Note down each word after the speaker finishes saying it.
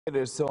It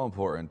is so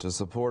important to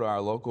support our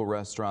local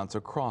restaurants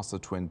across the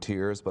Twin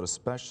Tiers, but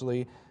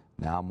especially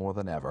now more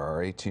than ever.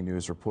 Our 18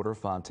 News reporter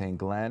Fontaine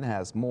Glenn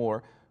has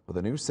more with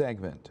a new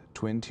segment,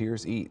 Twin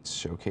Tiers Eats,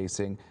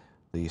 showcasing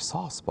the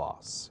Sauce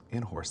Boss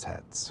in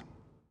Horseheads.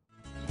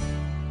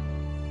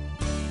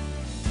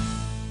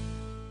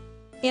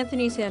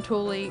 Anthony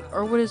Santoli,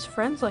 or what his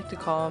friends like to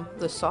call him,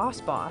 the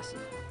Sauce Boss,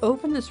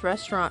 opened this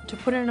restaurant to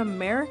put an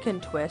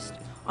American twist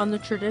on the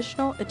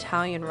traditional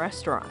Italian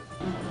restaurant.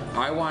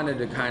 I wanted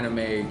to kind of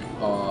make,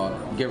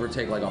 give or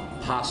take, like a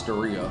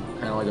pastaria,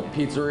 kind of like a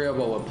pizzeria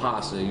but with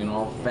pasta, you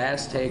know,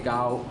 fast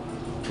takeout,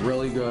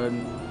 really good,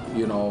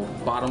 you know,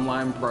 bottom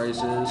line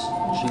prices,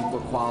 cheap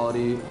but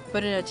quality.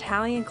 But an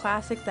Italian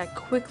classic that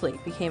quickly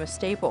became a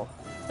staple,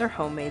 their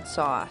homemade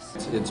sauce.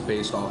 It's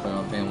based off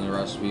a family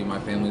recipe. My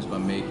family's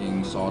been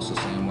making sauce the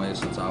same way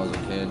since I was a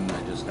kid, and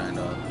I just kind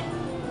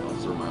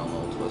of threw my own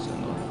little twist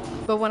into it.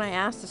 But when I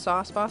asked the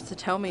Sauce Boss to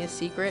tell me a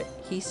secret,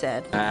 he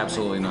said,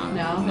 Absolutely not.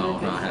 No,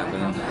 not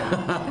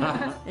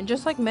happening. And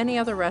just like many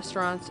other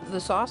restaurants,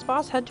 the Sauce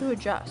Boss had to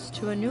adjust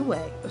to a new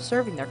way of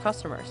serving their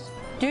customers.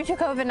 Due to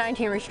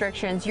COVID-19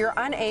 restrictions, you're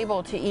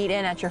unable to eat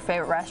in at your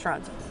favorite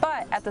restaurants.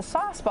 But at the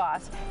Sauce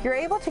Boss, you're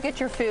able to get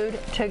your food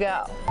to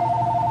go.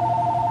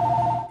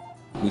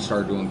 We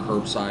started doing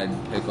curbside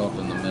pickup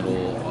in the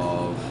middle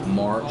of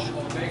March.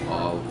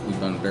 We've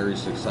been very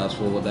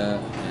successful with that,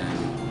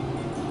 and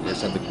like I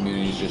said, the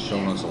community's just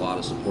shown us a lot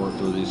of support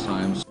through these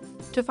times.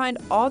 To find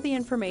all the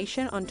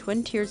information on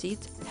Twin Tiers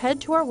Eats, head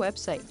to our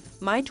website,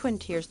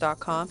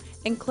 mytwintiers.com,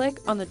 and click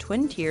on the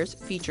Twin Tiers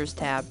Features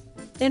tab.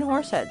 In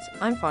Horseheads,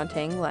 I'm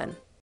Fontaine Glenn.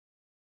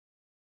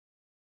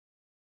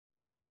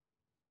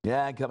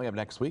 Yeah, coming up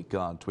next week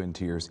on Twin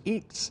Tiers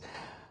Eats,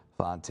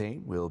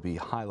 Fontaine will be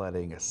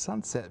highlighting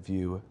Sunset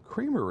View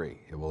Creamery.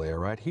 It will air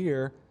right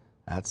here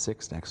at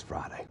 6 next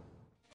Friday.